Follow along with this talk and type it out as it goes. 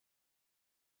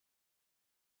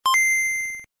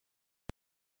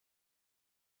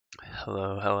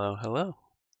Hello, hello, hello.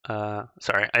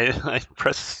 Sorry, I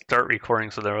pressed start recording,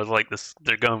 so there was like this,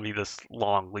 there's going to be this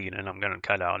long lead, and I'm going to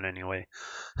cut out anyway.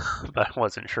 But I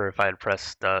wasn't sure if I had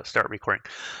pressed start recording.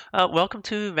 Welcome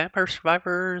to Vampire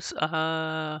Survivors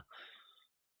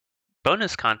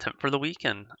bonus content for the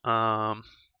weekend.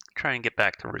 Try and get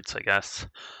back to roots, I guess.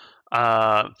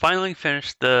 Finally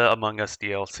finished the Among Us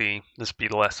DLC. This will be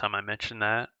the last time I mention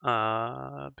that,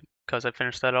 because I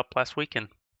finished that up last weekend.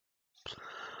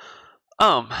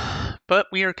 But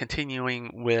we are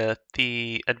continuing with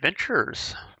the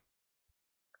adventures.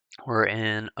 We're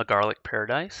in a garlic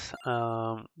paradise.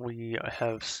 We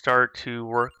have started to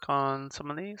work on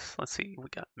some of these. Let's see, we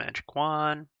got magic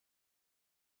wand.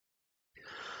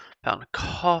 Found a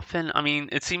coffin. I mean,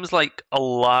 it seems like a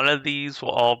lot of these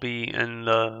will all be in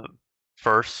the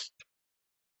first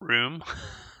room.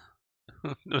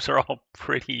 Those are all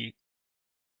pretty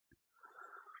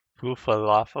foo.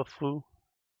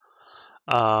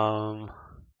 Involve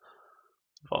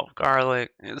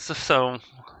garlic. It's just so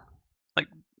like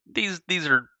these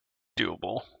are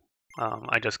doable.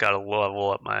 I just gotta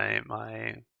level up my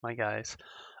guys,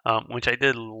 which I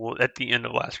did at the end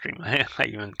of last stream. I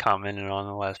even commented on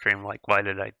the last stream, like, why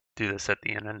did I do this at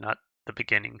the end and not the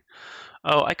beginning?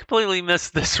 Oh, I completely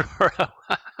missed this row.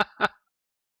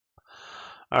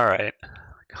 All right,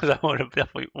 because I would have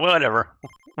definitely whatever.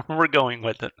 We're going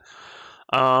with it.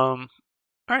 All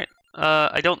right.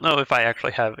 I don't know if I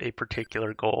actually have a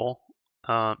particular goal.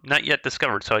 Not yet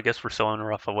discovered, so I guess we're still in a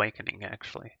rough awakening,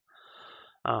 actually.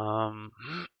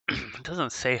 It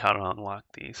doesn't say how to unlock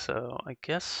these, so I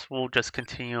guess we'll just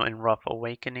continue in rough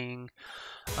awakening.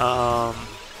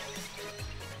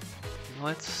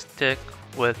 Let's stick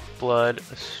with blood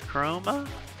stroma.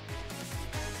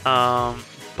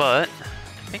 But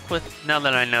I think now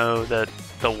that I know that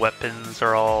the weapons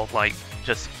are all like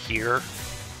just here,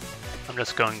 I'm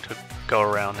just going to go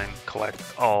around and collect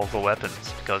all the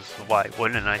weapons, because why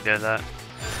wouldn't I do that?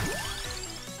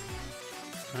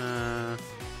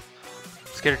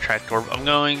 Let's get a tractor. I'm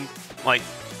going, like,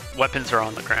 weapons are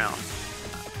on the ground.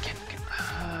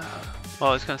 Well,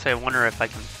 I was going to say, I wonder if I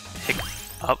can pick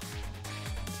up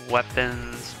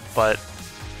weapons, but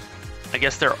I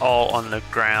guess they're all on the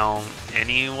ground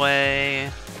anyway,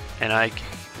 and I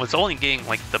was only getting,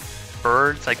 like, the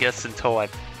birds, I guess, until I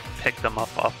pick them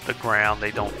up off the ground.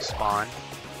 They don't spawn.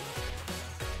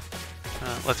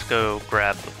 Let's go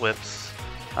grab the whips.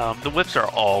 The whips are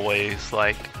always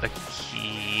like a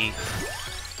key.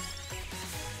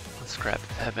 Let's grab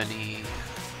ebony.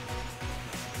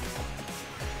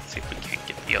 See if we can't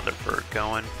get the other bird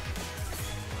going.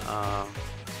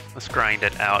 Let's grind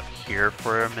it out here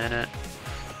for a minute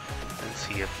and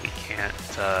see if we can't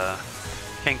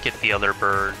get the other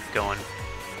bird going.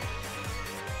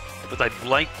 Because I'd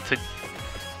like to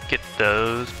get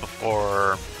those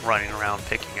before running around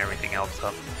picking everything else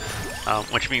up.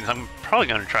 Which means I'm probably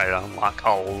going to try to unlock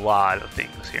a lot of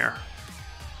things here.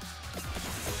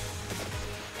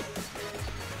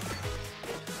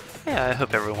 Yeah, I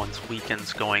hope everyone's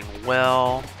weekend's going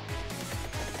well.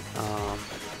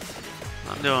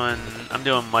 I'm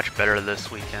doing much better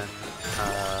this weekend.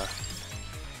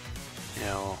 You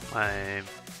know,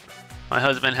 my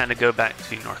husband had to go back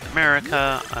to North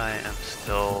America. I am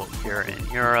still here in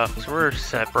Europe, so we're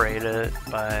separated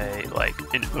by like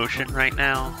an ocean right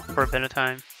now for a bit of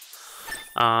time.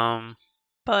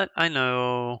 But I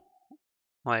know,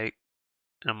 like,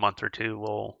 in a month or two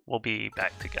we'll be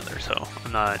back together, so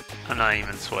I'm not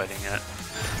even sweating it.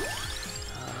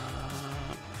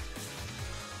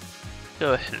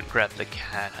 Go ahead and grab the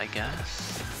cat, I guess.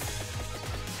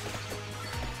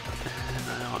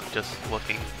 I'm just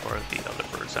looking for the other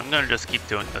birds. I'm gonna just keep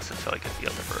doing this until I get the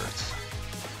other birds.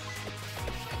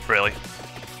 Really.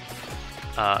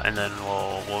 And then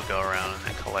we'll go around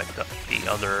and collect up the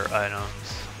other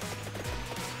items.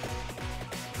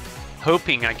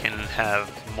 Hoping I can have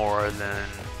more than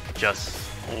just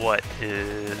what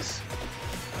is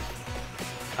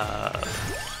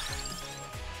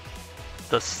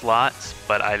the slots,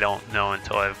 but I don't know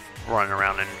until I've run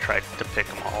around and tried to pick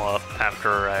them all up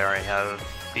after I already have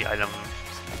the item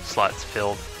slots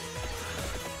filled.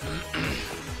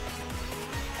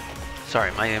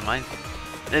 Sorry,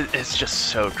 it's just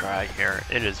so dry here.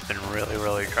 It has been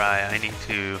really dry. I need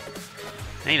to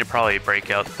probably break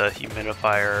out the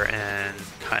humidifier and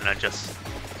kind of just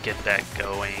get that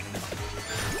going.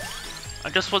 I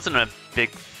just wasn't a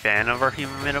big fan of our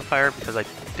humidifier because I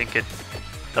think it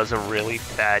does a really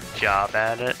bad job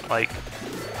at it. Like,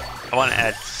 I want to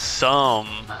add some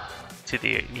to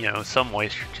the, some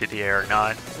moisture to the air,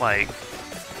 not like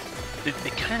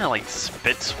it kind of like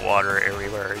spits water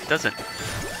everywhere. I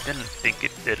didn't think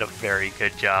it did a very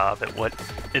good job at what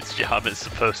its job is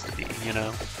supposed to be, you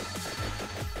know?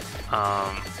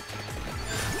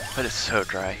 But it's so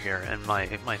dry here, and my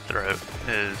throat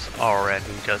is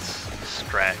already just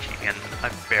scratchy, and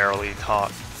I barely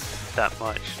talked that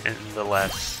much in the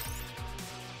last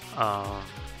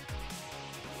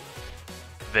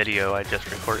video I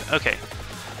just recorded. Okay,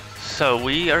 so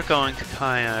we are going to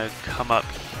kind of come up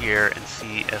here and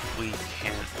see if we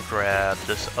can grab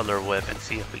this other whip and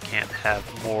see if we can't have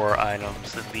more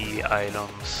items than the item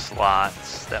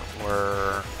slots that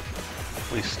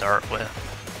we start with.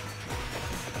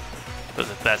 Because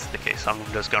if that's the case, I'm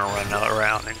just gonna run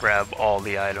around and grab all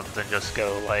the items and just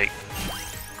go like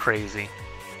crazy.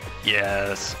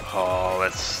 Yes, oh,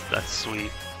 that's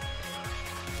sweet.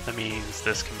 That means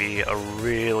this can be a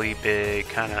really big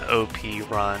kind of OP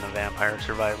run of Vampire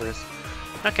Survivors.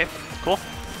 Okay, cool.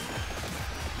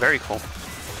 Very cool.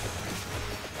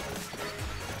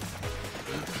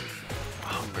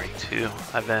 Hungry too.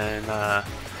 I've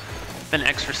been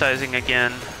exercising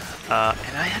again,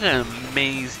 and I had an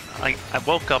amazing. I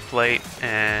woke up late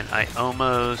and I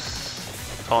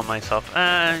almost told myself,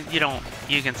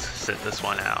 you can sit this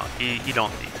one out. You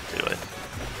don't need to do it.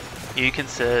 You can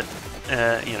sit,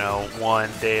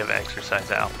 one day of exercise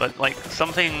out. But like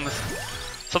something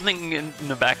in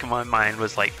the back of my mind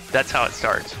was like, that's how it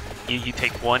starts. You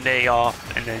take one day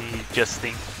off, and then you just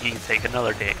think you can take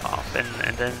another day off, and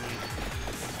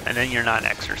then you're not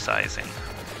exercising.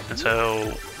 And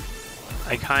so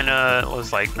I kind of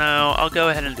was like, no, I'll go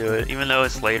ahead and do it, even though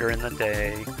it's later in the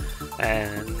day,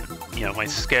 and my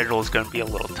schedule is going to be a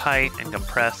little tight and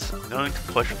compressed. I'm going to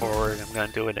push forward. I'm going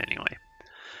to do it anyway.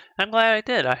 I'm glad I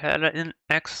did. I had an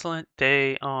excellent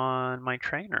day on my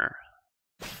trainer.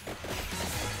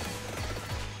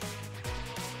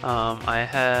 I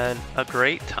had a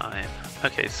great time.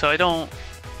 Okay, so I don't...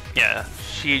 Yeah,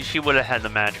 she would have had the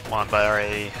magic wand, but I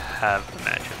already have the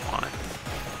magic wand.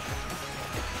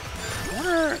 I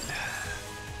wonder...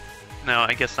 No,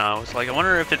 I guess not. I was like, I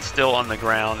wonder if it's still on the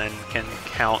ground and can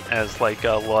count as like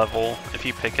a level if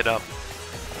you pick it up.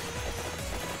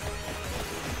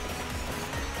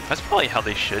 That's probably how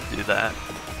they should do that.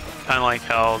 Kind of like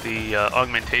how the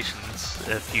augmentations,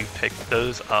 if you pick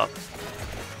those up,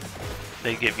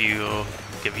 they give you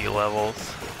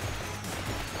levels.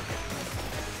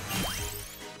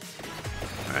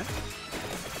 All right.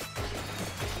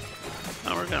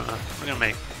 Now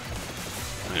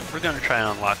we're gonna try and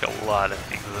unlock a lot of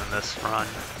things in this run.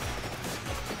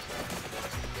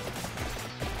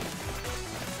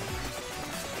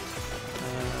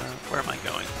 Where am I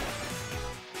going?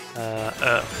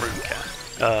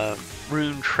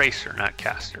 Rune Tracer, not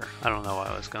Caster. I don't know why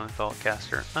I was going to call it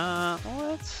Caster.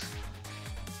 Let's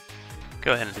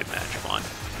go ahead and do Magic Wand.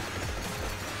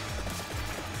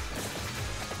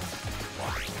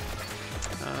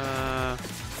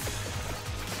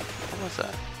 What was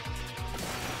that?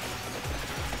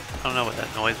 I don't know what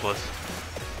that noise was.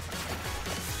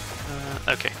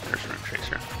 Okay, there's Rune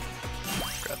Tracer.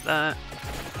 Grab that.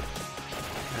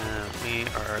 We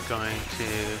are going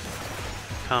to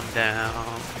come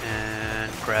down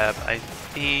and grab, I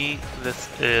think this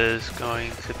is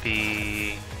going to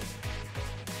be,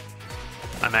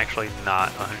 I'm actually not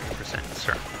 100%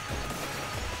 certain.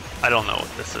 I don't know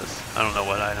what this is. I don't know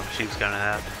what item she's gonna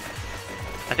have.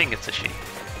 I think it's a she.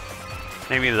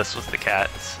 Maybe this was the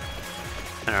cat's.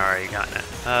 And I already gotten it.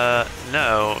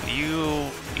 No,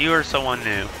 you are someone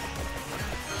new.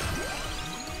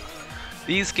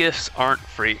 These gifts aren't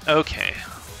free. Okay.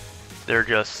 They're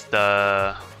just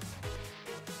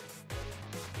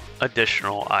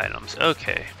additional items.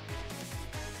 Okay.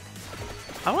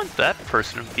 I want that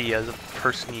person to be as a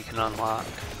person you can unlock.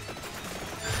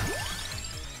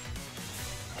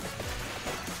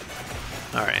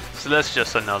 Alright, so that's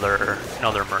just another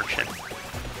merchant.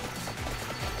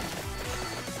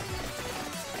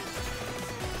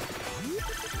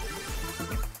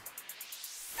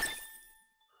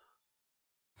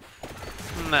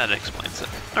 That explains it.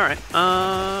 Alright,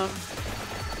 that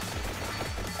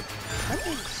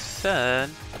being said,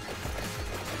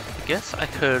 I guess I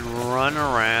could run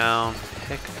around,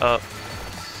 pick up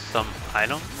some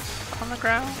items on the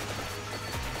ground.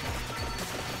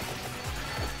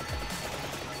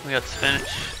 We got spinach.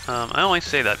 I only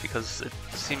say that because it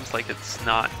seems like it's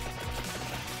not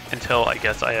until I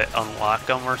guess I unlock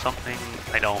them or something,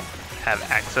 I don't have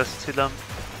access to them.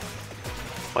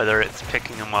 Whether it's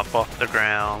picking them up off the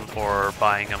ground or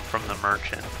buying them from the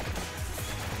merchant.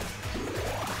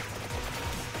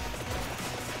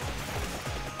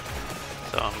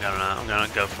 So I'm gonna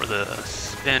go for the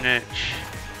spinach.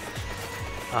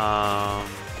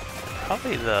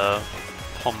 Probably the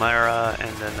Palmyra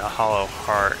and then the Hollow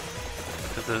Heart,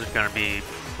 because those are going to be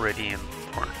pretty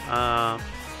important.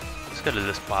 Let's go to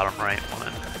this bottom right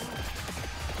one.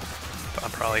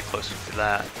 I'm probably closer to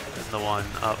that than the one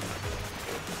up.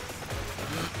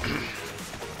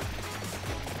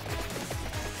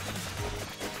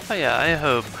 Oh yeah, I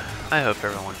hope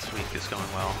everyone's week is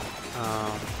going well.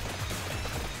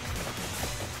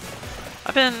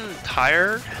 I've been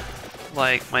tired.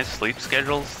 Like, my sleep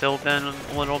schedule's still been a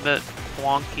little bit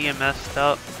wonky and messed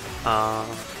up.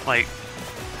 Like,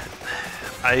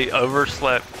 I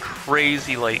overslept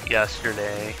crazy late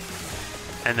yesterday,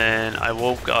 and then I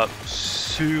woke up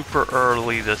super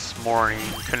early this morning,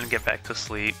 couldn't get back to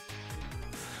sleep.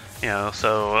 You know,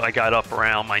 so I got up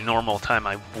around my normal time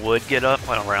I would get up,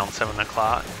 around 7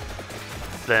 o'clock.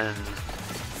 And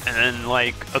then,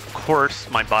 like, of course,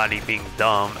 my body being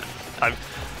dumb,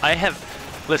 I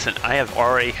have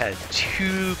already had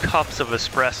 2 cups of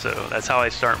espresso. That's how I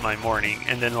start my morning.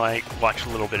 And then, like, watch a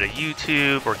little bit of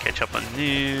YouTube or catch up on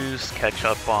news, catch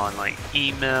up on, like,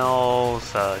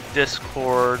 emails,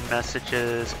 Discord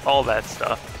messages, all that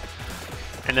stuff.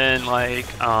 And then, like,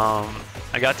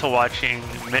 I got to watching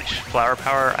Mitch Flower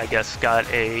Power, I guess, got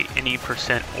a any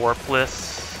percent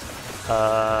warpless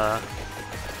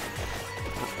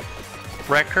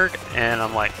record, and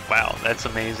I'm like, wow, that's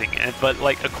amazing. But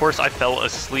like, of course, I fell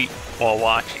asleep while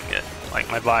watching it. Like,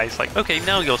 my body's like, okay,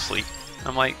 now you'll sleep.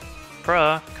 I'm like,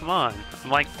 bruh, come on. I'm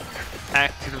like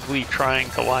actively trying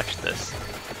to watch this.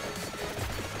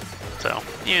 So,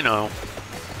 you know,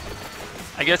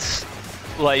 I guess,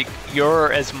 like,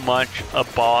 you're as much a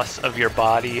boss of your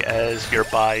body as your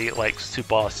body likes to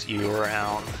boss you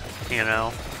around, you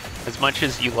know? As much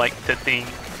as you like to think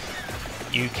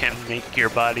you can make your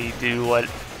body do what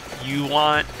you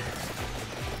want,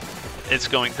 it's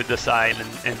going to decide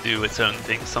and do its own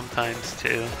thing sometimes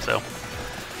too. So,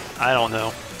 I don't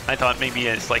know. I thought maybe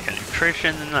it's like a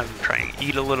nutrition, I'm trying to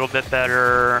eat a little bit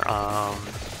better,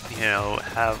 you know,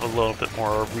 have a little bit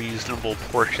more reasonable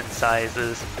portion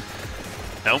sizes.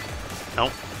 Nope,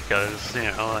 because, you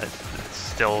know, it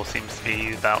still seems to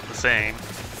be about the same.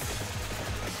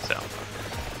 So,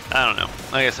 I don't know.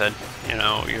 Like I said, you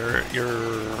know,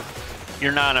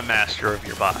 you're not a master of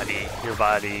your body. Your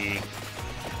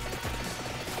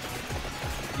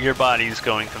body's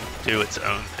going to do its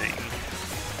own thing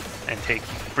and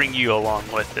bring you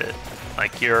along with it.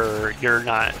 Like, you're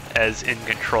not as in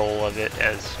control of it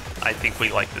as I think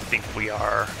we like to think we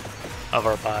are of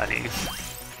our bodies.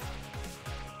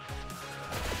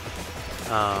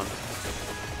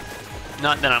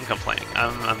 Not that I'm complaining.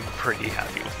 I'm pretty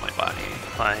happy with my body.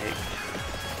 Like,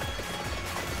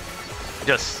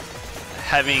 just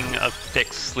having a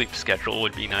fixed sleep schedule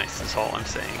would be nice, is all I'm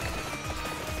saying.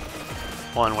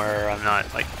 One where I'm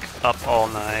not, like, up all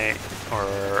night,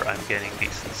 or I'm getting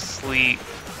decent sleep,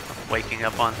 waking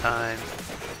up on time.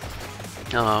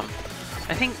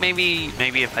 I think maybe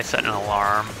if I set an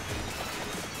alarm,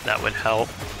 that would help.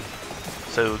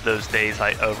 So those days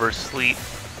I oversleep,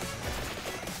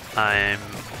 I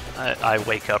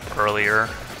wake up earlier,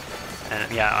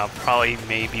 and yeah, I'll probably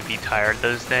maybe be tired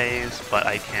those days, but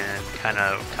I can kind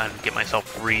of get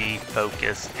myself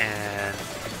refocused and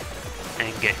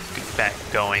get back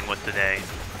going with the day.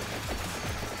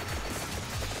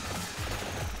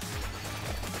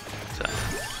 So,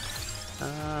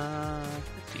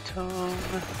 empty tome.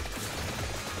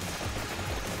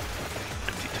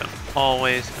 Empty tome.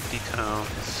 Always empty tome.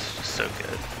 It's just so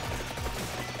good.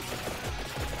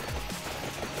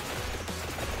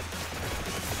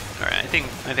 Alright,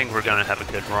 I think we're gonna have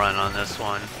a good run on this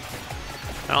one.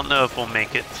 I don't know if we'll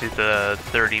make it to the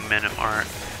 30-minute mark.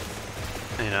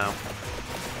 You know,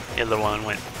 the other one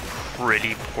went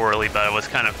pretty poorly, but I was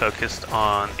kind of focused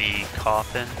on the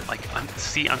coffin. Like, I'm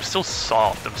still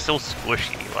soft, I'm still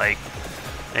squishy. Like,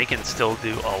 they can still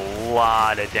do a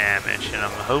lot of damage, and I'm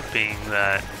hoping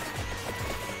that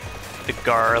the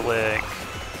garlic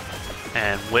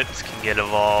and whips can get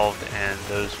evolved, and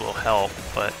those will help.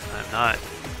 But I'm not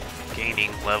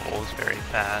gaining levels very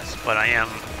fast. But I am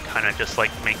kind of just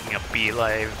like making a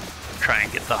beeline, try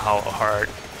and get the hollow heart.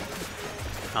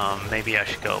 Maybe I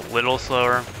should go a little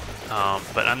slower,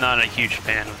 but I'm not a huge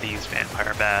fan of these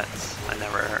vampire bats. I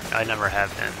never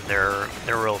have been. They're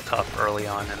real tough early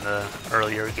on in the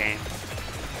earlier game.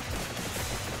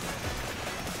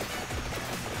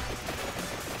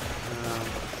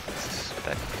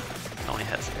 Spec only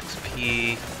has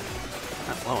XP.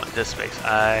 Not low on disk space.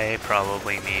 I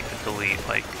probably need to delete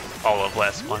like all of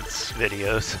last month's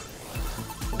videos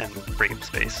and free up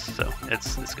space, so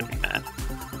it's gonna be mad.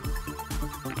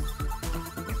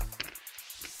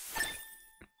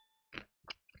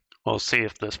 We'll see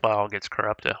if this file gets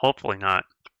corrupted. Hopefully not.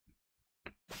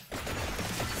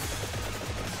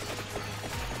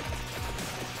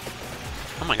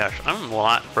 Oh my gosh, I'm a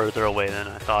lot further away than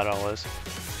I thought I was.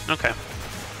 Okay.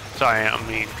 Sorry, I'm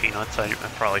eating peanuts. I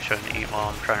probably shouldn't eat while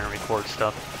I'm trying to record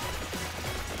stuff.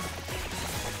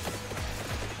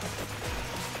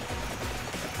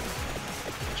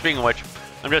 Speaking of which,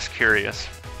 I'm just curious.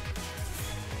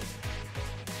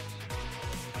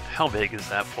 How big is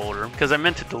that folder? Because I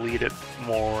meant to delete it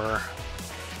more.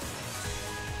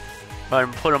 But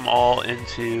I put them all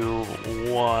into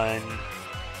one.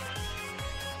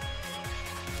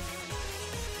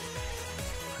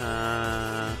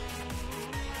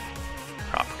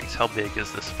 Properties. How big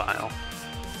is this file?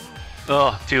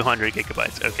 Oh, 200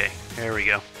 gigabytes. Okay, here we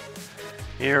go.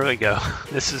 Here we go.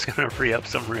 This is going to free up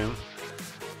some room.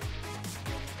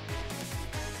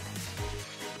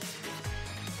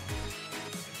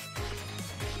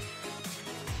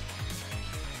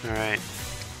 Alright.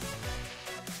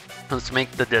 Let's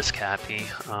make the disk happy.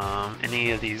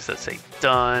 Any of these that say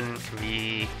done can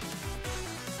be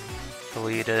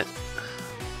deleted.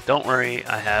 Don't worry,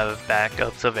 I have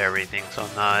backups of everything, so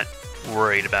I'm not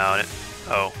worried about it.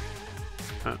 Oh.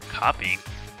 Copying.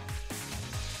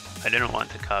 I didn't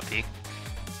want to copy.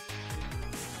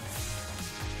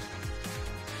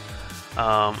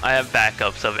 I have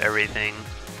backups of everything.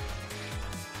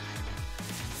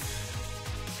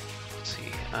 Let's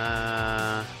see.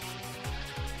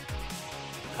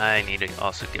 I need to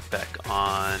also get back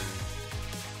on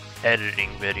editing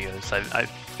videos. I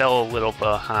fell a little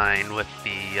behind with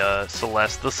the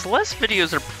Celeste. The Celeste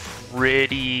videos are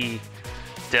pretty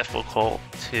difficult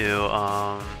to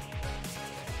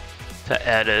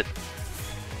edit.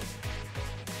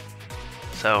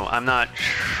 So I'm not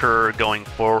sure going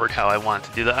forward how I want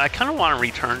to do that. I kind of want to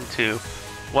return to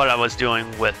what I was doing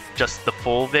with just the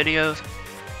full videos.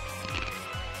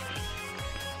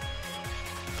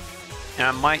 And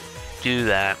I might do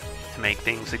that to make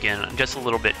things, again, just a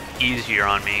little bit easier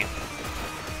on me.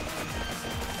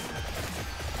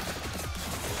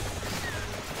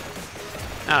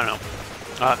 I don't know.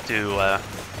 I'll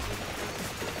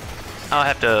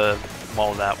have to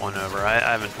mull that one over. I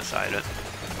haven't decided.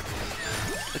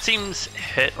 It seems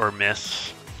hit or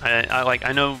miss.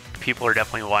 I know people are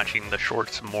definitely watching the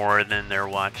shorts more than they're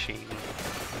watching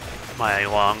my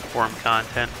long form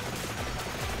content.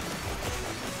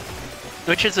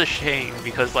 Which is a shame,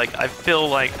 because like I feel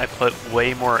like I put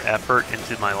way more effort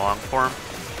into my long form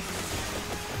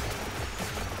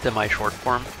than my short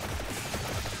form.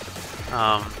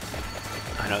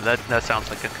 I know that sounds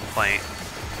like a complaint.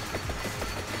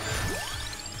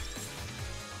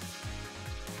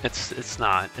 It's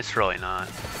not. It's really not.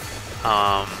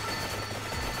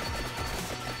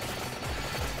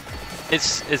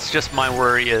 It's just my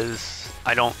worry is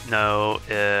I don't know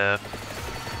if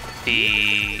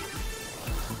the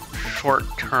short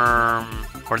term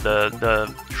or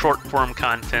the short form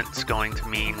content's going to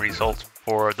mean results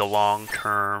for the long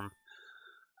term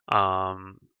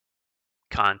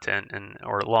content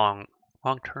or long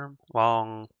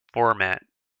format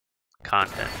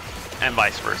content, and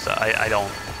vice versa. I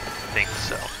don't think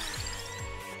so.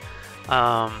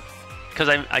 Because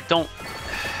I don't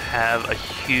have a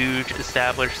huge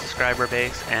established subscriber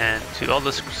base, and to all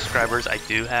the subscribers I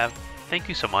do have, thank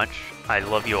you so much. I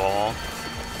love you all.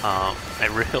 I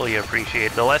really appreciate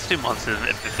it. The last 2 months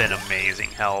have been amazing.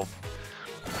 How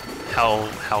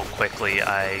quickly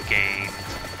I gained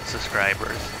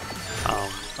subscribers.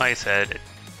 Like I said,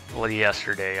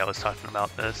 yesterday I was talking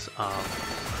about this.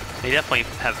 They definitely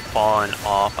have fallen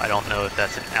off. I don't know if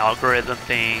that's an algorithm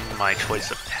thing, my choice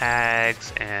of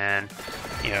tags, and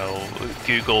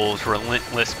Google's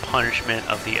relentless punishment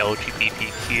of the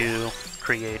LGBTQ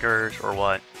creators, or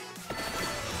what.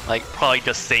 Like, probably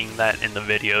just saying that in the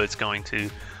video is going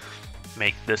to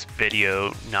make this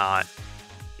video not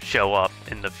show up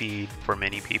in the feed for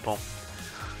many people.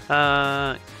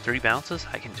 3 bounces?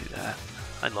 I can do that.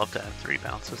 I'd love to have 3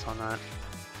 bounces on that.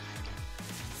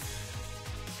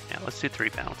 Yeah, let's do 3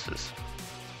 bounces.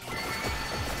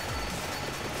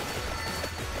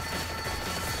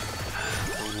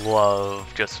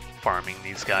 Love just farming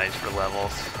these guys for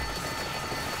levels.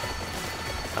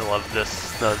 I love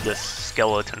this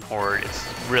skeleton horde. It's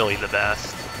really the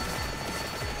best.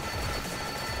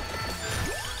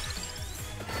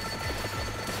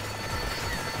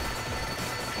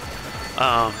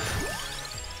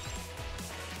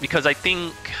 Because I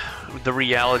think the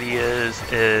reality is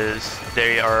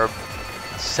they are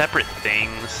separate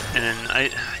things, and I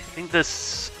think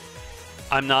this,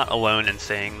 I'm not alone in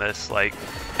saying this, like,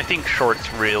 I think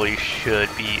shorts really should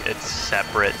be its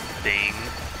separate thing.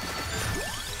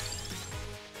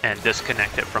 and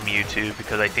disconnect it from YouTube,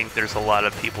 because I think there's a lot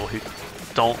of people who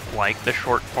don't like the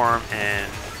short form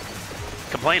and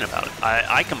complain about it.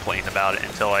 I complained about it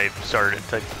until I started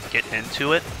to get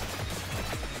into it.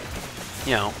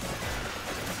 You know,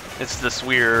 it's this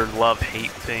weird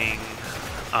love-hate thing.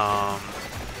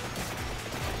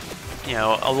 You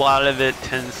know, a lot of it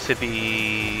tends to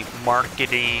be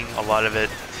marketing, a lot of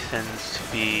it tends to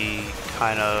be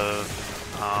kind of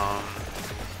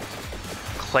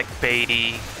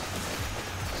clickbaity.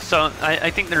 So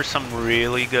I think there's some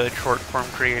really good short form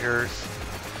creators.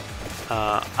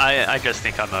 I just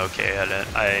think I'm okay at it.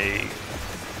 I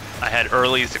had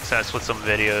early success with some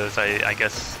videos. I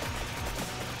guess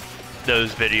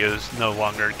those videos no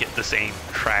longer get the same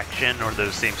traction or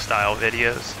those same style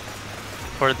videos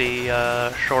for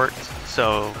the shorts.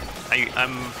 So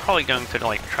I'm probably going to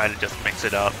like try to just mix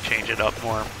it up, change it up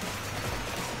more.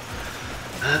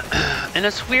 And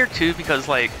it's weird too, because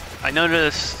like I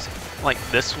noticed like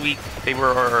this week they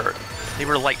were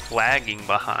like lagging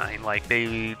behind. Like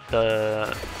they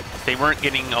weren't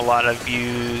getting a lot of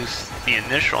views the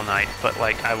initial night, but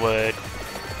like I would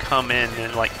come in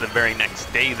and like the very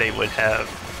next day they would have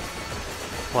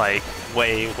like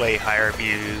way higher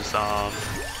views.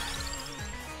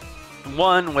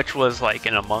 One which was like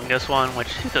an Among Us one,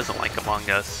 which who doesn't like Among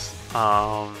Us?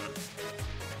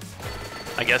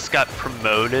 I guess got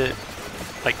promoted,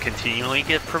 like continually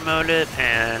get promoted,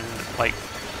 and like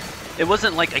it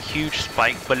wasn't like a huge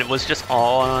spike, but it was just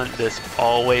all on this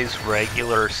always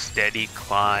regular steady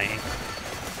climb,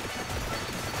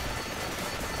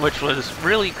 which was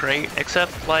really great.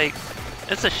 Except like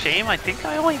it's a shame, I think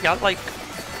I only got like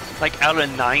out of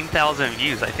 9,000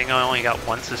 views, I think I only got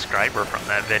 1 subscriber from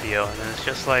that video, and it's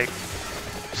just like,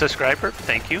 subscriber,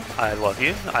 thank you, I love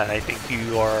you, I think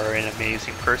you are an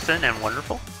amazing person and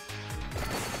wonderful.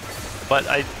 But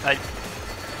I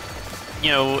you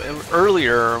know,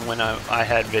 earlier when I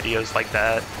had videos like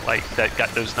that got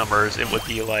those numbers, it would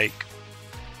be like,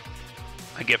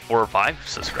 I get 4 or 5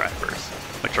 subscribers,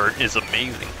 which is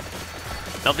amazing.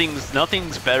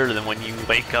 Nothing's better than when you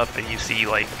wake up and you see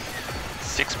like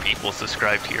 6 people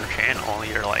subscribe to your channel.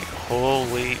 You're like,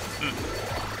 holy,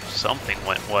 something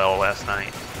went well last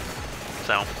night.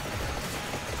 So,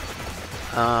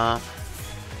 I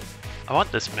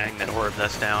want this magnet orb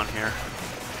that's down here.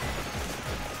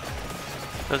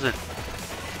 Doesn't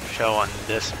show on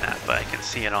this map, but I can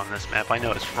see it on this map. I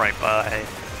know it's right by,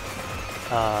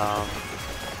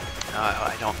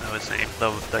 I don't know his name,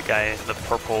 the guy in the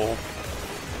purple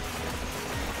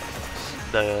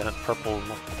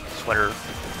sweater,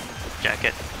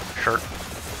 jacket, shirt.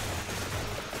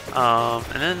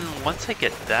 And then once I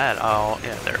get that,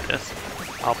 yeah, there it is.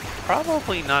 I'll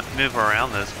probably not move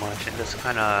around as much and just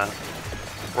kind of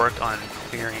work on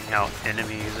clearing out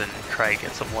enemies and try to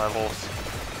get some levels.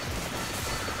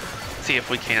 See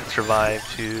if we can't survive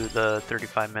to the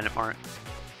 35-minute mark.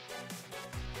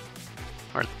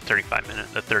 Or the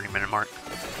 30-minute mark.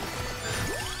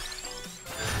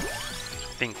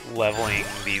 I think leveling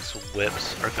these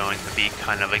whips are going to be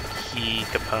kind of a key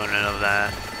component of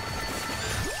that,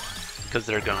 because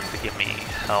they're going to give me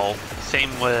health.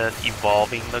 Same with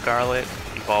evolving the garlic.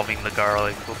 Evolving the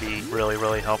garlic will be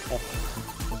really helpful.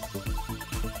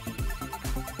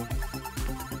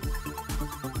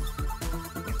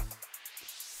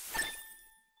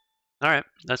 Alright,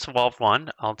 that's evolved 1.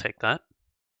 I'll take that.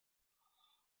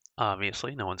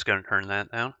 Obviously, no one's going to turn that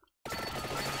down.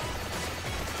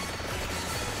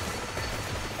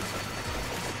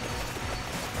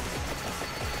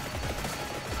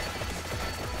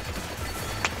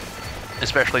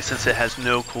 Especially since it has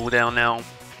no cooldown now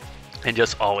and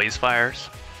just always fires.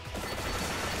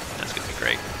 That's gonna be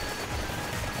great.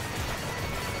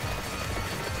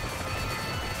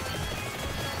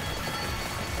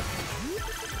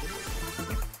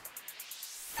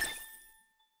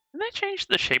 Did they change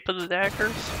the shape of the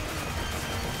daggers?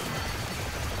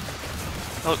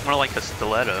 They look more like a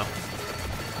stiletto.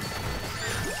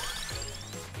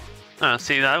 Oh,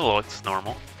 see, that looks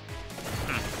normal.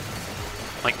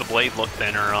 Like the blade looked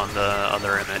thinner on the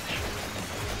other image.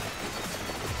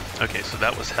 Okay, so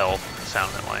that was health, it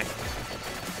sounded like.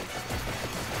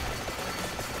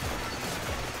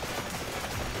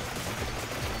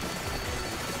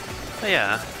 But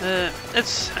yeah,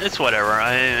 it's whatever.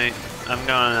 I'm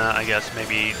gonna, I guess,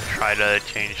 maybe try to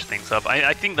change things up.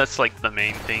 I think that's like the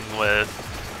main thing with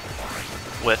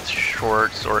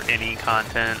shorts or any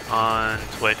content on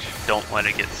Twitch. Don't let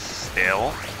it get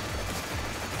stale.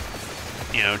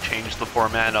 You know, change the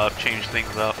format up, change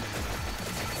things up.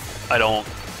 I don't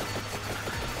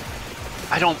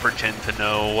pretend to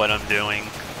know what I'm doing.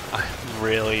 I'm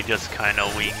really just kind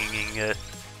of winging it.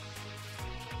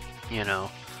 you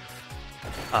know.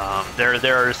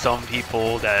 There are some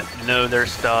people that know their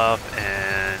stuff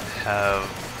and have.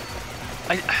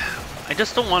 I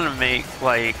just don't want to make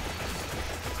like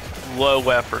low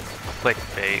effort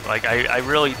clickbait. Like I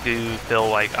really do feel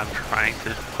like I'm trying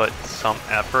to put some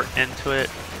effort into it,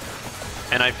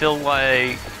 and I feel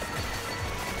like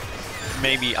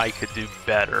maybe I could do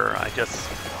better. I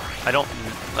don't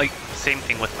like, same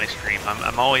thing with my stream.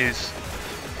 I'm always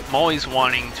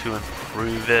wanting to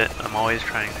improve it. I'm always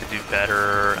trying to do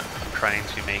better. I'm trying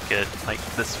to make it like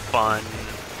this fun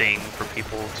thing for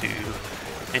people to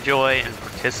enjoy and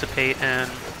participate in.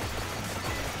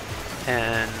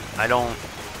 And I don't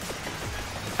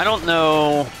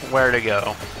know where to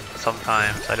go.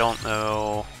 Sometimes I don't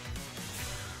know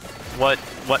what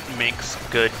makes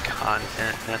good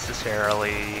content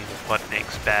necessarily, what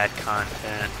makes bad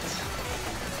content.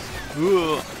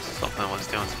 Ooh, something was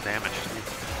doing some damage to me.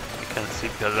 I couldn't see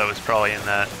because I was probably in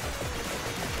that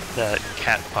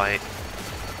cat fight.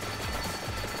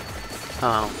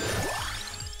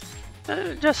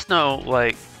 Just know,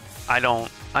 like, I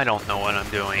don't know what I'm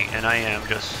doing, and I am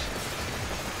just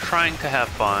trying to have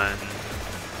fun.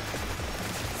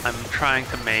 I'm trying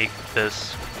to make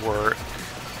this work.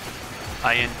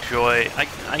 I enjoy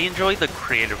the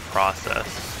creative process.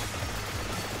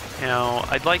 You know,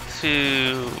 I'd like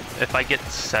to, if I get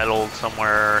settled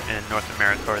somewhere in North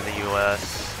America or the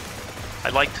US,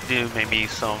 I'd like to do maybe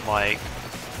some like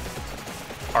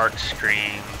art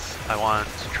streams. I want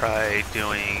to try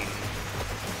doing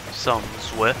some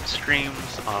Zwift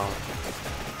streams.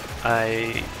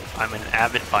 I'm an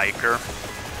avid biker,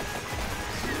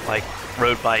 like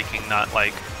road biking, not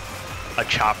like a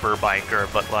chopper biker,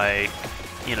 but like,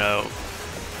 you know,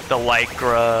 the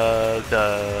Lycra,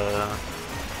 the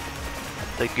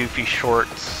goofy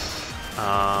shorts,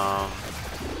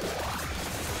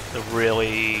 the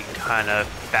really kind of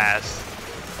fast,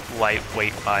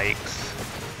 lightweight bikes.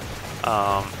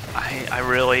 I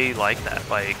really like that.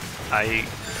 Like, I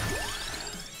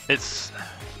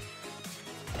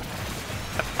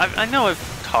know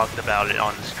I've talked about it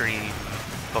on the stream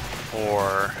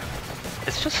before.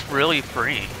 It's just really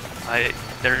free. You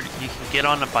can get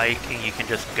on a bike and you can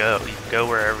just go. You can go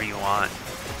wherever you want.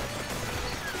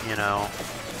 You know.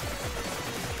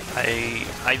 I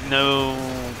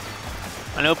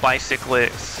know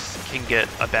bicyclists can get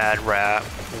a bad rap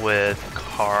with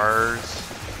cars.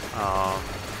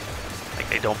 Like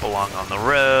they don't belong on the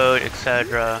road,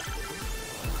 etc.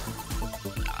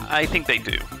 I think they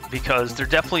do, because you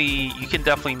can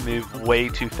definitely move way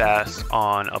too fast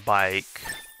on a bike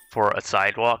for a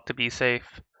sidewalk to be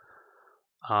safe.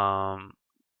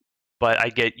 But I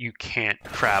get you can't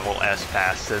travel as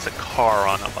fast as a car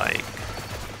on a bike.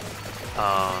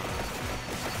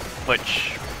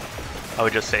 Which I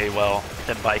would just say, well,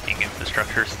 then biking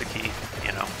infrastructure is the key,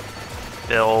 you know.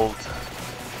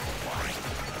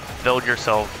 Build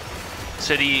yourself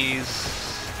cities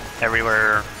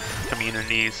everywhere,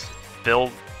 communities,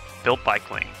 build bike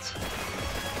lanes.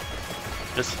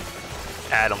 Just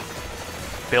add them.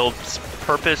 Build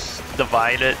purpose,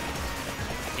 divide it,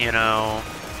 you know,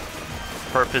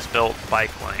 purpose-built bike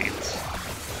lanes.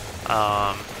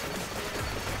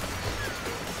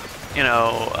 You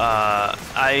know,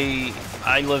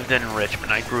 I lived in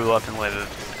Richmond. I grew up and lived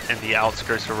in the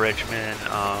outskirts of Richmond.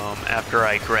 After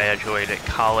I graduated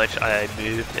college, I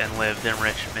moved and lived in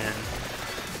Richmond.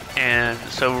 And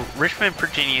so Richmond,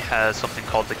 Virginia has something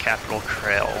called the Capitol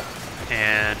Trail.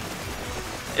 And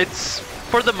it's,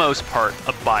 for the most part,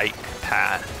 a bike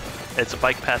path. It's a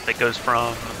bike path that goes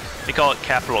from, they call it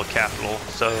Capitol.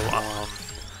 So,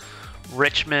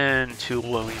 Richmond to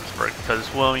Williamsburg, because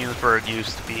Williamsburg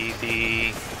used to be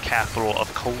the capital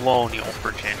of colonial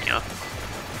Virginia.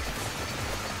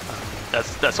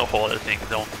 That's a whole other thing.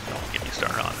 Don't get me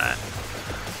started on that.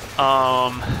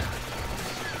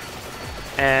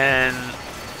 And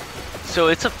so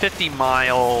it's a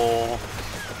 50-mile.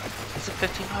 Is it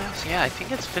 50 miles? Yeah, I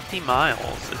think it's 50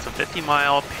 miles. It's a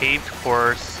 50-mile paved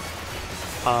course.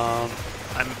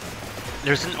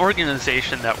 There's an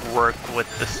organization that worked with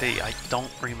the city. I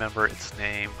don't remember its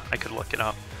name. I could look it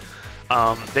up.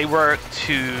 They work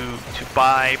to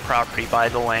buy property, buy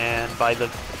the land, buy the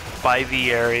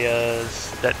areas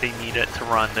that they needed to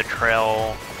run the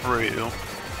trail through.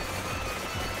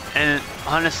 And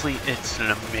honestly, it's an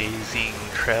amazing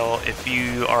trail. If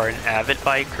you are an avid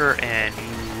biker and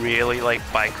you really like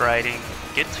bike riding,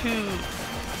 get to...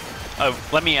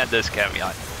 let me add this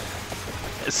caveat.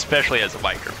 Especially as a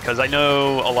biker, because I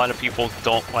know a lot of people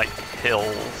don't like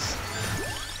hills.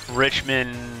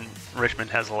 Richmond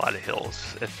has a lot of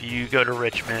hills. If you go to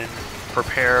Richmond,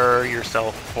 prepare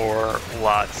yourself for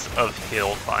lots of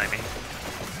hill climbing.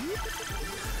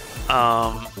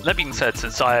 That being said,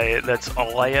 since that's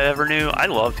all I ever knew, I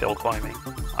love hill climbing.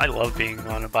 I love being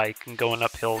on a bike and going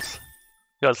up hills.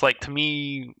 Because, like, to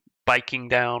me, biking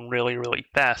down really, really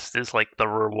fast is like the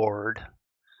reward.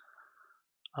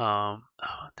 Oh,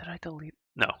 did I delete?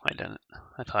 No, I didn't.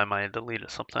 I thought I might have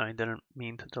deleted something I didn't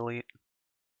mean to delete.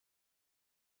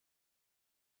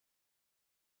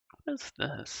 What is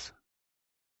this?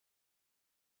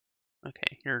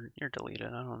 Okay, you're deleted.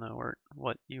 I don't know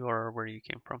what you are or where you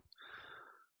came from.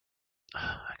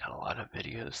 I got a lot of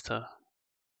videos to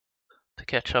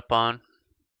catch up on.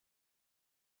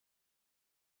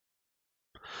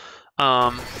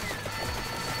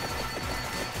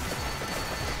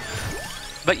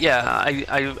 But yeah,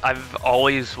 I've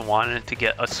always wanted to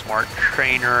get a smart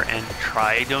trainer and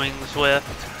try doing Zwift.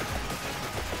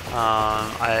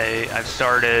 I've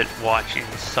started watching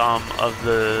some of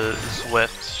the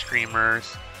Zwift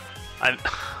streamers. I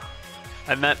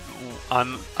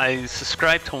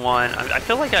subscribe to one. I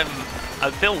feel like I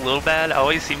feel a little bad. I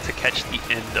always seem to catch the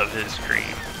end of his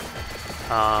stream,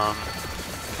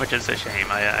 which is a shame.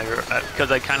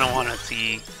 Because I kind of want to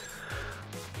see.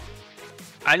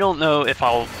 I don't know if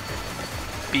I'll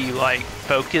be like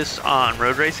focused on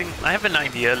road racing. I have an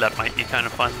idea that might be kind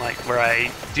of fun, like where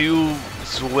I do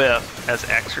Zwift as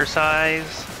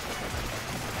exercise,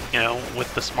 you know,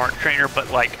 with the smart trainer, but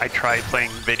like I try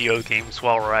playing video games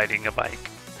while riding a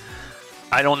bike.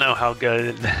 I don't know how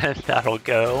good that'll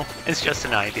go. It's just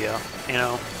an idea, you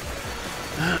know.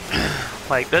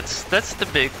 Like that's the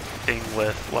big thing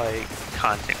with like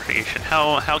content creation.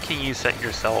 How can you set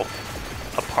yourself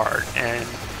apart? And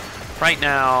right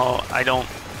now I don't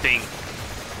think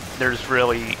there's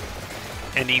really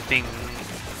anything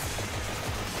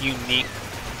unique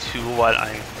to what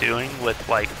I'm doing with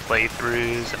like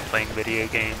playthroughs and playing video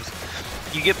games.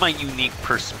 You get my unique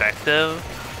perspective,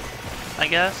 I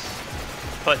guess,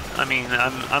 but I mean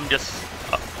I'm just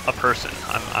a person.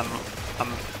 I'm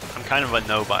kind of a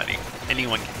nobody.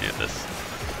 Anyone can do this,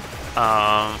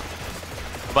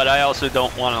 but I also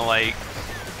don't want to like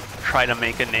try to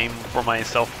make a name for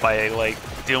myself by like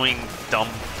doing dumb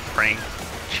prank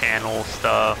channel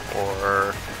stuff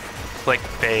or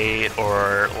clickbait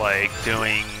or like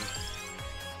doing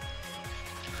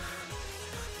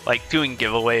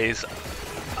giveaways.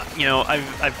 You know,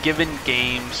 I've given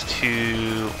games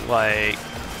to like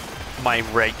my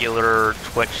regular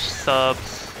Twitch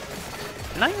subs,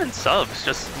 not even subs,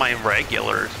 just my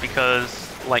regulars, because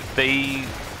like they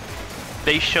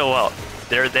show up,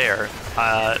 they're there.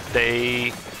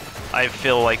 I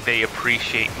feel like they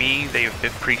appreciate me, they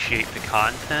appreciate the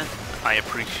content, I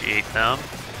appreciate them.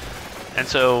 And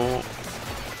so,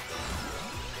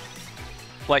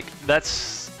 like,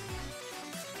 that's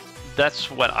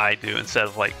what I do instead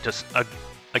of like just a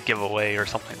giveaway or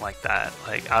something like that.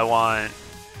 Like, I want,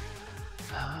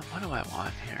 what do I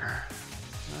want here?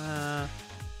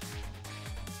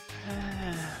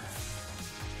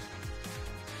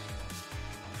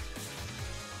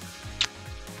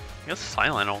 I guess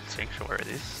Silent Old Sanctuary.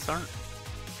 These I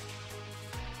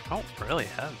don't really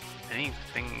have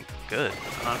anything good,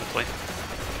 honestly.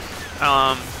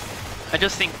 I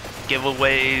just think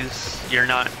giveaways, you're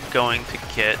not going to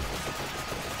get.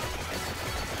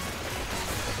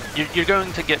 You're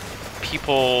going to get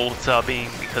people subbing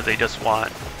because they just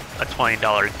want a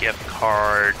 $20 gift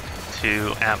card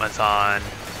to Amazon,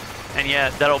 and yeah,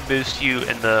 that'll boost you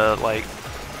in the like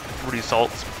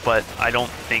results, but I don't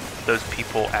think those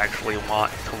people actually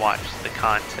want to watch the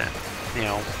content. You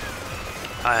know,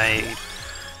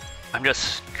 I'm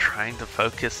just trying to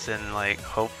focus and like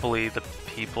hopefully the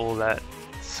people that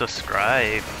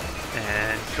subscribe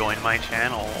and join my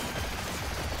channel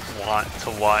want to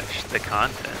watch the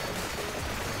content.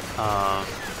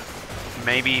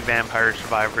 Maybe Vampire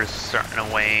Survivor is starting to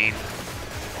wane,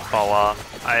 fall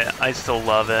off. I still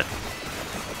love it.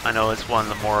 I know it's one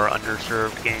of the more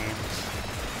underserved games.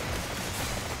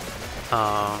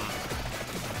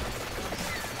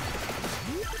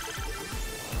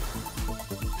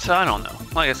 So I don't know.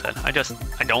 Like I said,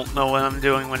 I don't know what I'm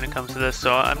doing when it comes to this,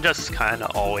 so I'm just kind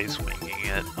of always winging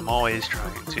it. I'm always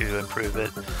trying to improve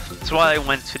it. That's why I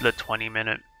went to the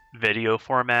 20-minute video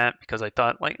format, because I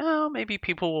thought like, oh, maybe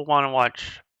people will want to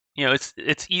watch. You know,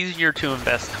 it's easier to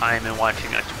invest time in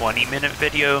watching a 20-minute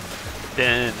video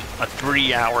than a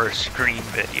 3-hour stream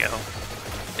video.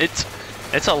 It's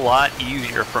a lot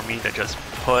easier for me to just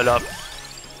put up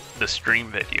the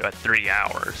stream video at 3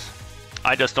 hours.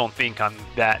 I just don't think I'm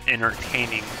that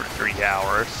entertaining for 3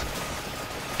 hours.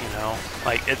 You know,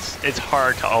 like it's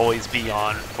hard to always be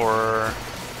on for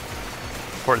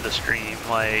for the stream.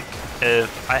 Like,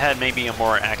 if I had maybe a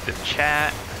more active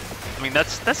chat, I mean,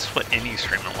 that's what any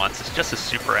streamer wants. It's just a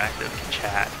super active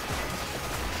chat.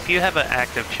 If you have an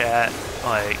active chat,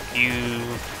 like, you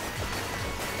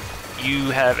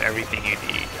have everything you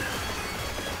need.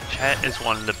 Chat is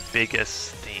one of the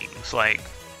biggest things. Like,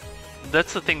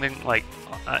 that's the thing that, like,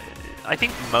 I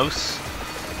think most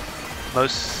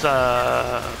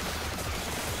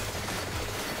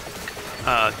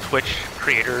Twitch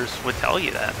creators would tell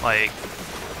you that, like,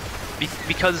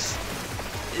 because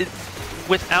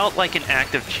without like an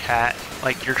active chat,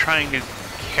 like, you're trying to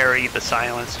carry the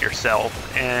silence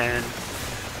yourself, and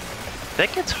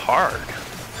that gets hard.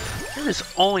 There is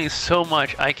only so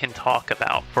much I can talk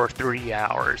about for 3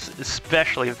 hours,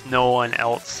 especially if no one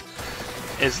else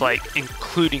is like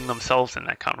including themselves in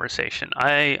that conversation.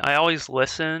 I always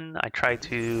listen. I try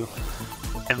to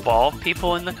involve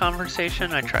people in the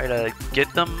conversation. I try to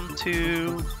get them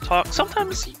to talk.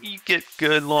 Sometimes you get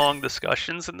good long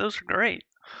discussions, and those are great.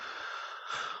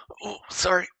 Oh,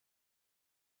 sorry.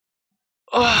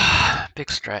 Oh, big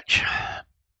stretch.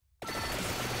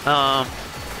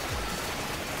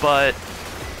 But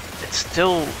it's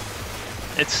still,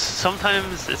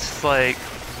 sometimes it's like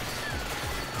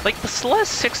the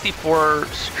Celeste 64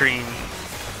 stream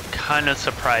kind of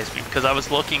surprised me, because I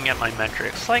was looking at my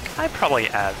metrics. Like, I probably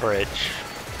average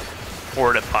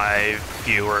 4 to 5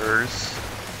 viewers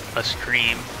a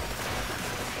stream.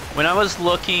 When I was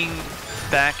looking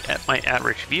back at my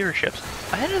average viewerships,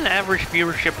 I had an average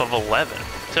viewership of 11.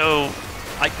 So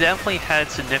I definitely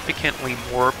had significantly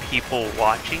more people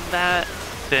watching that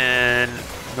than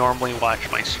normally watch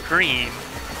my stream.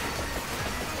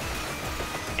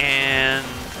 And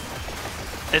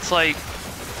it's like,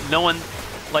 no one,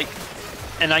 like,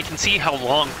 and I can see how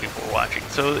long people were watching,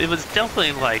 so it was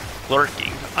definitely like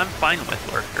lurking. I'm fine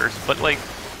with lurkers, but like,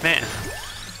 man,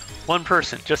 one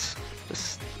person just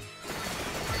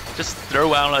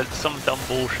throw out some dumb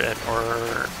bullshit,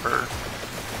 or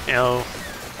you know,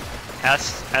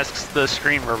 asks the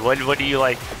streamer, what do you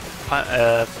like,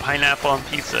 pineapple on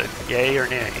pizza, yay or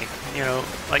nay? You know,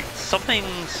 like, something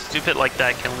stupid like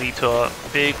that can lead to a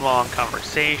big long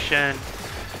conversation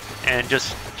and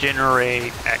just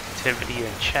generate activity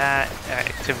in chat,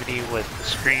 activity with the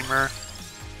streamer.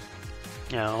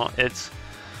 You know, it's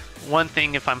one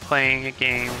thing if I'm playing a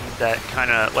game that kind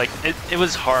of, like, it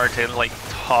was hard to, like,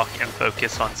 talk and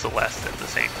focus on Celeste at the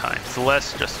same time.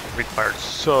 Celeste just requires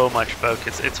so much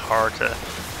focus. It's hard to,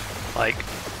 like,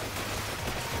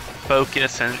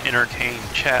 focus and entertain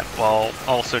chat while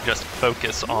also just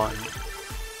focus on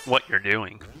what you're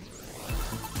doing.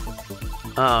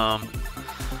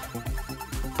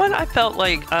 But I felt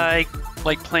like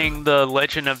playing the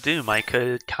Legend of Doom, I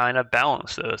could kind of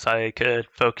balance those. I could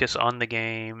focus on the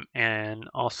game and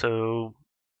also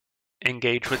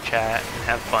engage with chat and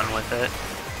have fun with it.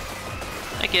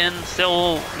 Again,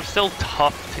 still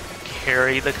tough to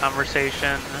carry the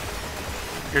conversation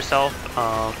yourself.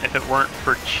 If it weren't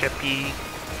for Chippy,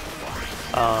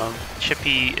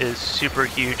 Chippy is super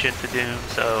huge into Doom,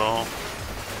 so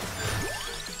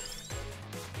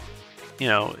you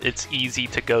know, it's easy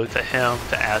to go to him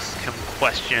to ask him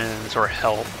questions or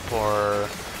help, or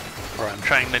I'm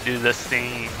trying to do this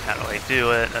thing, how do I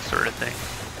do it, that sort of thing.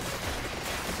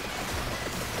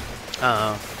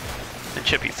 And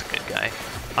Chippy's a good guy.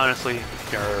 Honestly,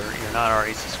 if you're not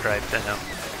already subscribed to him,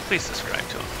 please subscribe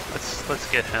to him. Let's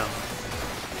get him.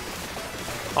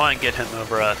 I want to get him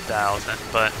over 1,000,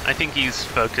 but I think he's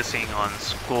focusing on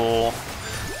school,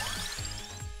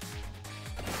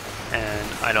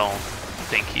 and I don't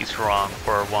think he's wrong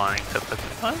for wanting to put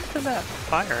that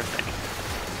fire thing,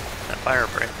 that fire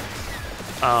break.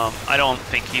 I don't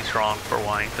think he's wrong for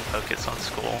wanting to focus on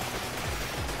school.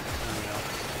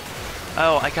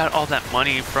 Oh, I got all that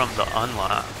money from the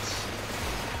unlocks,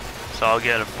 so I'll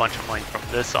get a bunch of money from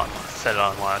this set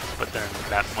of unlocks, but then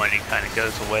that money kind of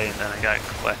goes away, and then I gotta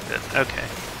collect it. Okay,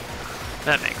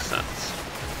 that makes sense.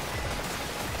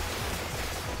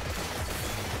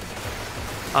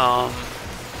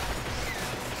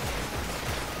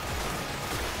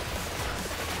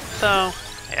 So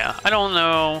yeah, I don't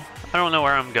know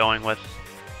where I'm going with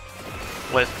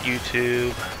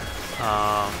YouTube.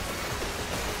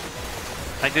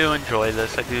 I do enjoy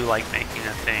this. I do like making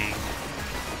a thing.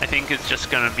 I think it's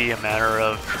just going to be a matter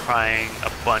of trying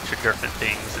a bunch of different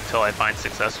things until I find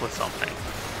success with something.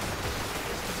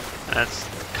 And that's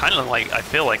kind of like, I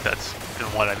feel like that's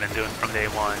been what I've been doing from day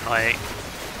one. Like,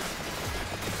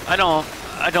 I don't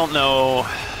know,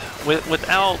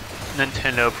 without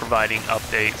Nintendo providing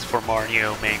updates for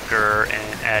Mario Maker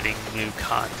and adding new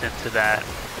content to that,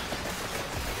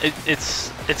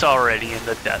 it's already in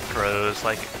the death throes.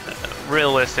 Like,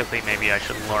 realistically, maybe I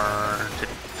should learn to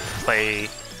play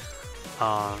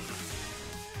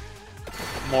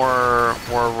more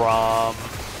ROM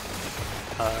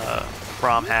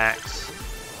hacks,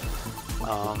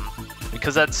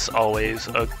 because that's always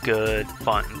a good,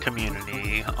 fun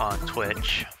community on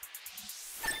Twitch.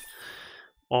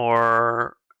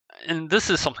 And this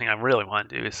is something I really want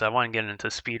to do, is I want to get into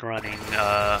speedrunning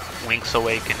Link's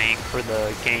Awakening for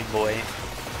the Game Boy,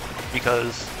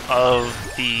 because of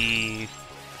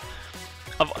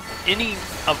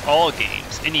all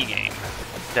games, any game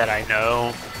that I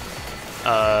know,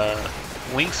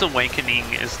 Link's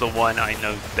Awakening is the one I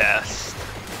know best.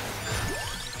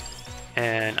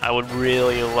 And I would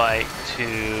really like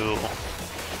to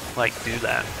do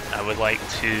that. I would like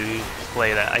to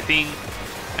play that. I think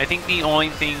the only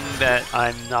thing that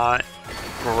I'm not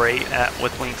great at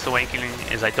with Link's Awakening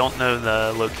is I don't know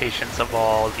the locations of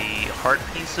all the heart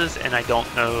pieces, and I don't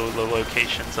know the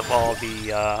locations of all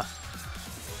the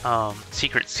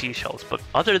secret seashells. But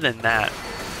other than that,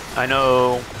 I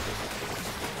know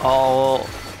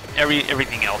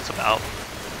everything else about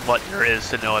what there is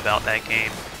to know about that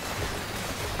game.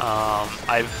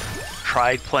 I've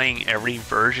tried playing every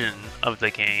version of the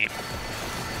game,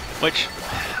 which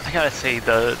I gotta say,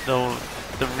 the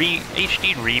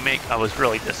HD remake, I was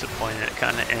really disappointed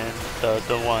kind of in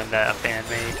the one that a fan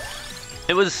made.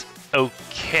 It was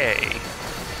okay.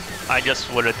 I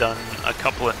just would have done a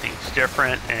couple of things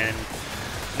different, and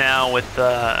now with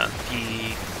the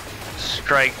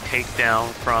strike takedown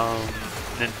from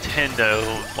Nintendo,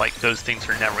 like, those things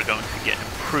are never going to get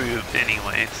improved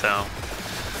anyway, so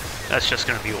that's just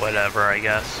going to be whatever, I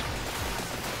guess.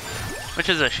 Which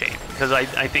is a shame, because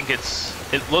I think it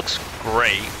looks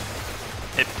great.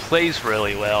 It plays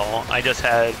really well. I just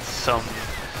had some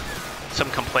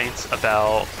complaints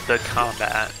about the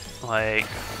combat. Like,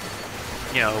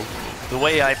 you know, the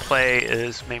way I play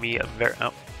is maybe a very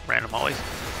random always.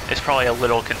 It's probably a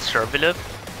little conservative,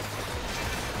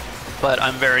 but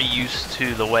I'm very used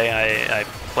to the way I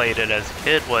played it as a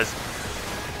kid, was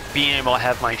being able to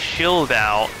have my shield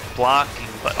out, blocking,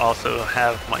 but also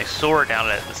have my sword out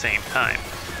at the same time.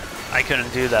 I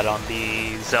couldn't do that on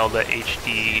the Zelda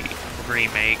HD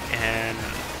remake, and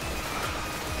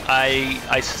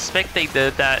I suspect they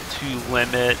did that to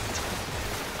limit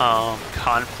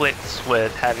conflicts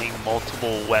with having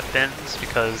multiple weapons,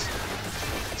 because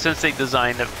since they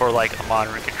designed it for like a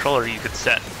modern controller, you could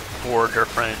set 4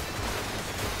 different,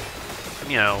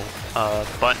 you know,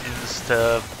 buttons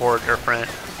to 4 different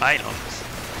items.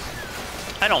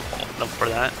 I don't fault them for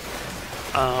that.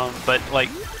 But like,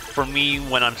 for me,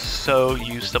 when I'm so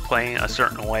used to playing a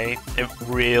certain way, it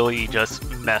really just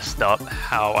messed up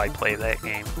how I play that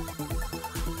game.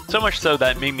 So much so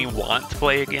that it made me want to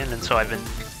play again, and so I've been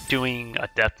doing a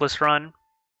deathless run.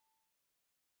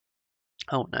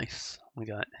 Oh, nice. We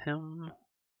got him.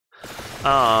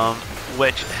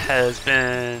 Which has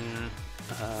been...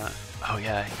 oh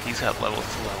yeah, he's got levels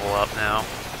to level up now.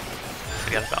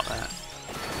 Forget about that.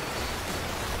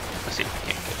 Let's see if we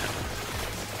can't get him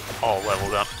all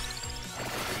leveled up.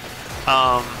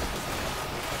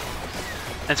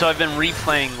 And so I've been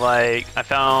replaying, like, I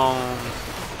found,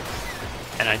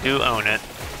 and I do own it,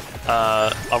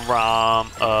 a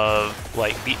ROM of,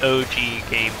 like, the OG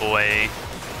Game Boy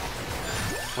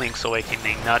Link's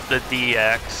Awakening, not the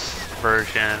DX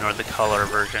version or the color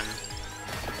version.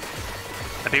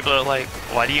 And people are like,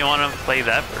 why do you want to play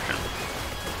that version?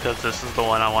 Because this is the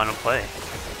one I want to play.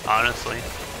 Honestly,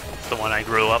 it's the one I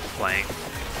grew up playing.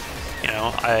 You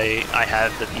know, I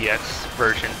had the DX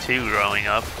version too growing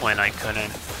up when I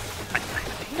couldn't... I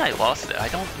think I lost it. I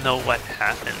don't know what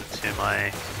happened to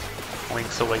my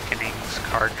Link's Awakening's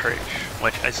cartridge,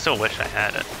 which I still wish I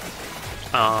had it.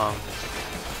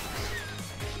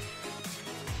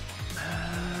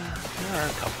 There are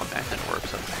a couple of magnet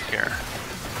orbs up here.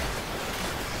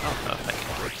 I don't know if I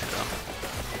can get to them.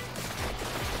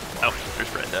 Oh,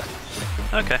 there's Red Death.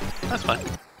 Okay, that's fine.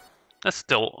 That's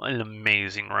still an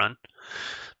amazing run.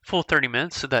 Full 30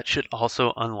 minutes, so that should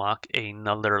also unlock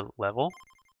another level.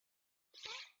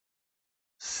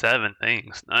 7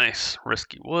 things, nice.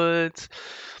 Risky Woods,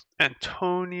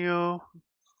 Antonio,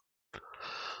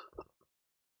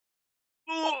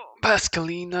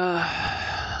 Pascalina,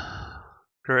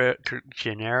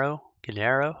 Gennaro,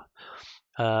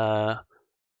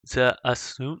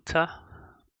 Zi'Assunta,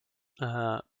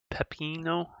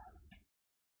 Pepino,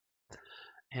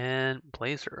 and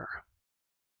Blazer.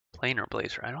 Planar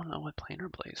Blazer. I don't know what Planar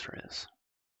Blazer is.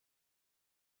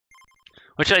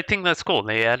 Which I think that's cool.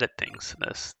 They added things to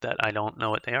this that I don't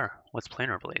know what they are. What's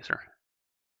Planar Blazer?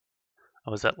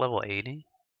 Oh, is that level 80?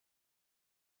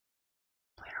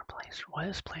 Blazer. What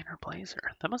is Planar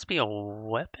Blazer? That must be a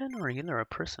weapon or either a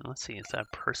person. Let's see, is that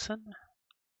a person?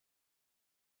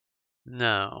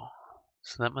 No.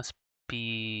 So that must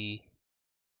be...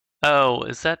 Oh,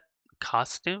 is that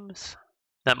costumes?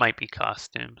 That might be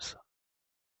costumes.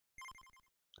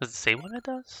 Does it say what it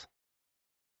does?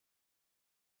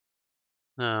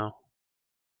 No.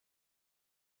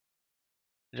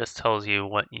 It just tells you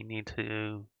what you need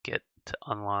to get to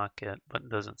unlock it, but it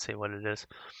doesn't say what it is.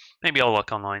 Maybe I'll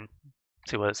look online,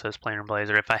 see what it says, Planar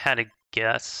Blazer. If I had to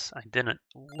guess, I didn't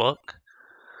look,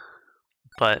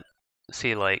 but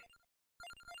see, like,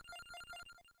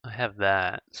 I have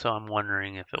that, so I'm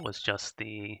wondering if it was just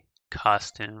the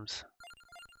costumes.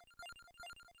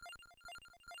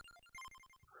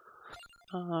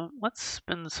 Let's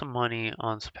spend some money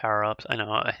on some power-ups. I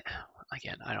know,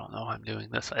 again, I don't know. I'm doing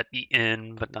this at the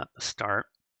end, but not the start.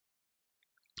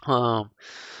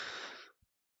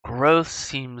 Growth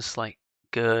seems like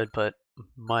good, but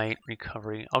might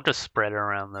recovery. I'll just spread it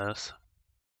around those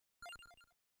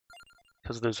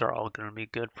because those are all going to be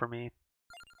good for me.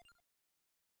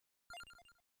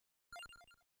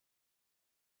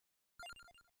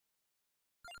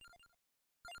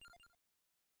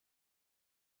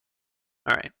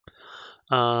 All right.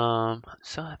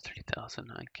 Still have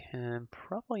 30,000. I can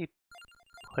probably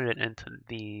put it into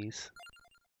these.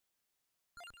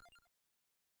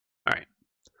 All right.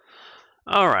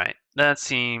 All right. That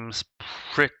seems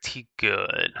pretty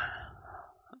good,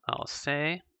 I'll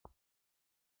say.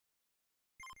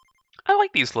 I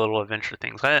like these little adventure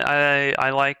things.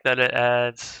 I like that it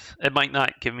adds. It might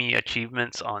not give me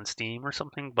achievements on Steam or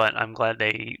something, but I'm glad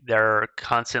they're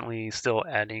constantly still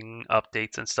adding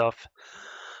updates and stuff.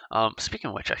 Speaking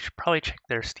of which, I should probably check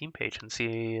their Steam page and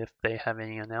see if they have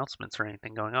any announcements or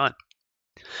anything going on.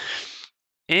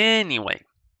 Anyway,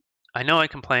 I know I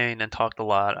complained and talked a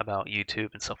lot about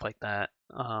YouTube and stuff like that.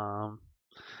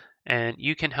 And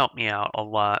you can help me out a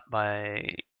lot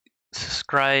by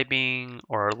subscribing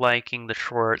or liking the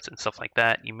shorts and stuff like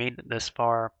that. You made it this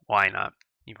far, why not?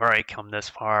 You've already come this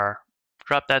far.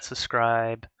 Drop that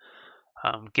subscribe.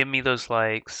 Give me those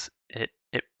likes.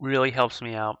 It really helps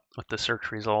me out with the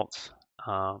search results.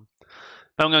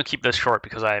 But I'm going to keep this short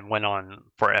because I went on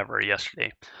forever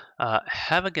yesterday.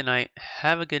 Have a good night.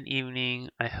 Have a good evening.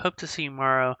 I hope to see you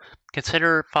tomorrow.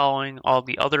 Consider following all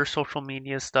the other social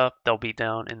media stuff. They'll be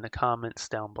down in the comments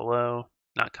down below.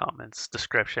 Not comments,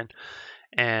 description.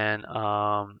 And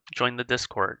join the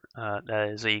Discord. That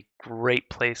is a great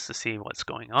place to see what's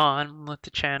going on with the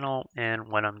channel and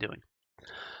what I'm doing.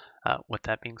 With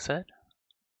that being said,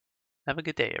 have a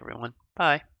good day, everyone.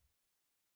 Bye.